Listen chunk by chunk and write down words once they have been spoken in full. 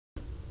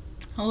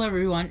Hello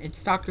everyone,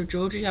 it's Dr.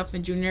 Joji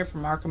Huffman Jr.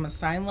 from Arkham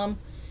Asylum,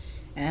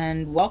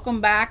 and welcome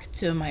back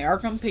to my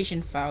Arkham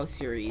Patient File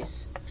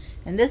series.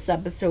 In this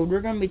episode, we're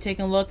going to be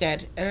taking a look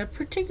at a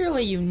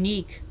particularly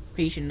unique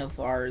patient of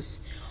ours,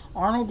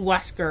 Arnold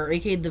Wesker,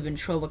 aka the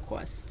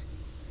Ventriloquist.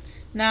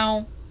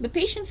 Now, the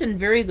patient's in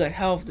very good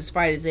health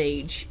despite his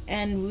age,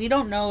 and we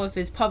don't know if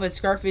his puppet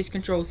Scarface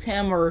controls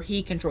him or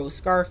he controls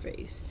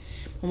Scarface.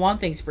 But one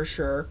thing's for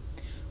sure,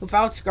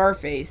 without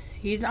Scarface,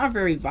 he's not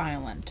very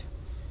violent.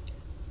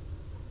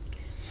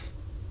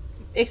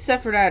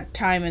 Except for that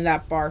time in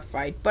that bar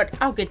fight, but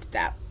I'll get to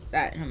that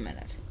in a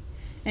minute.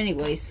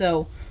 Anyway,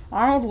 so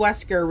Arnold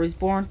Wesker was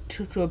born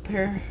to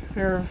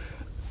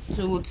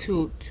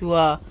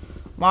a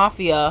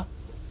mafia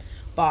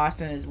boss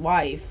and his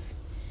wife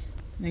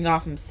in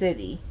Gotham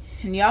City.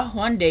 And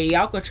one day, the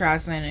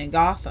Alcatraz landed in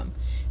Gotham,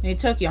 and he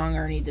took young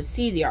Ernie to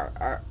see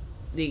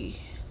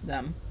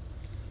them.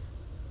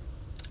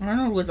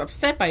 Arnold was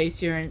upset by his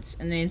parents,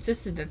 and they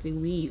insisted that they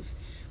leave.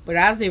 But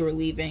as they were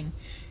leaving,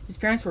 his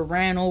parents were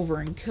ran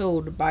over and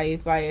killed by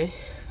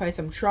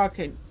some truck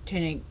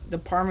containing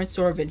department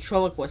store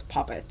ventriloquist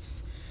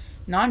puppets.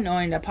 Not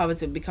knowing that puppets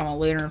would become a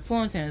later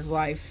influence in his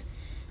life,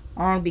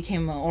 Arnold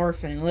became an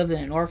orphan and lived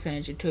in an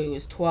orphanage until he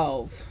was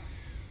 12.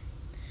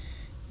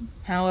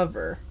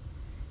 However,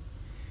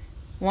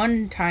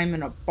 one time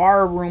in a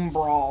barroom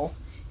brawl,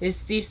 his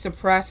deep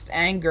suppressed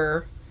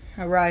anger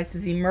arose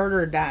as he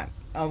murdered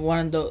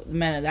one of the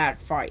men of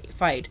that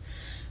fight,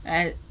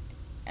 and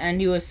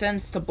he was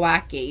sentenced to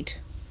Blackgate.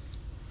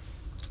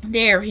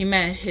 There, he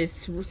met his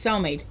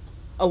cellmate,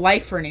 a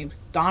lifer named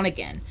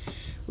Donegan,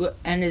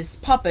 and his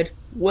puppet,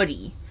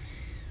 Woody,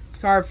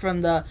 carved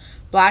from the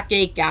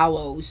Blackgate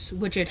gallows,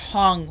 which had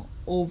hung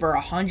over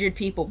 100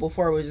 people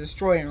before it was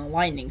destroyed in a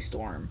lightning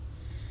storm,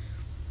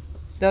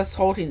 thus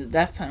holding the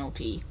death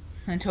penalty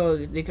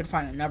until they could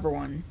find another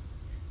one.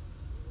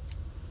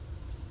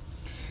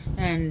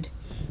 And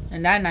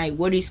that night,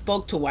 Woody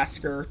spoke to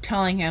Wesker,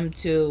 telling him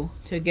to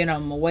get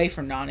him away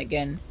from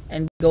Donegan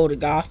and go to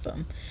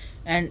Gotham.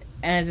 And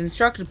as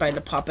instructed by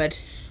the puppet,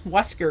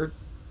 Wesker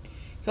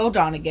killed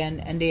Donegan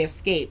and they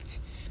escaped,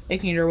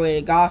 making their way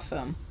to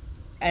Gotham.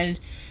 And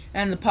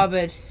the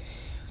puppet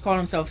called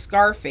himself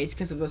Scarface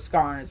because of the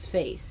scar on his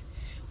face.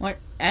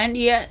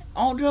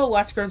 Although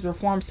Wesker has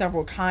reformed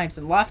several times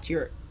and left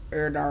here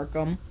at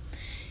Arkham,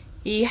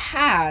 he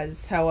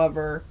has,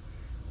 however,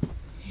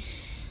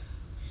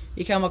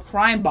 become a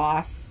crime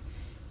boss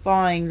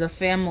following the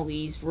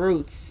family's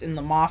roots in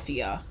the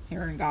mafia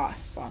here in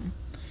Gotham,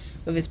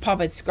 with his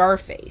puppet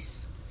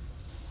Scarface.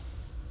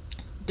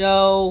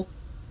 Though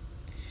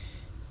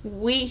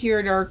we here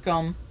at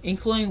Arkham,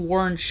 including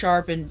Warren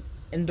Sharp and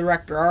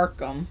Director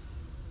Arkham,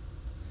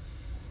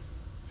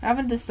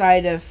 haven't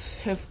decided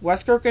if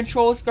Wesker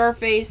controls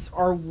Scarface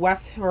or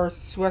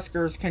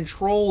Wesker's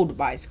controlled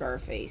by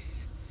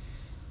Scarface.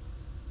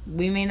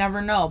 We may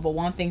never know, but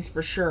one thing's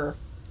for sure.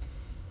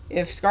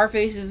 If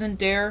Scarface isn't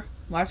there,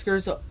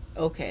 Wesker's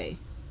okay.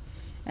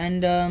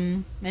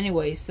 And,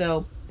 anyway,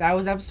 so that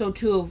was episode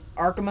 2 of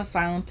Arkham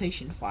Asylum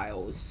Patient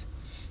Files.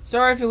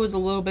 Sorry if it was a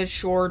little bit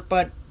short,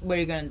 but what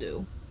are you gonna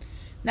do?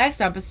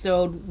 Next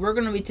episode, we're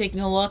gonna be taking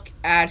a look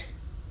at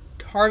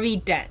Harvey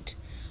Dent,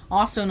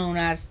 also known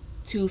as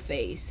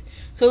Two-Face.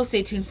 So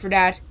stay tuned for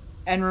that,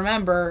 and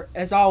remember,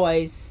 as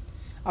always,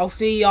 I'll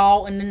see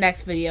y'all in the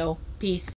next video. Peace.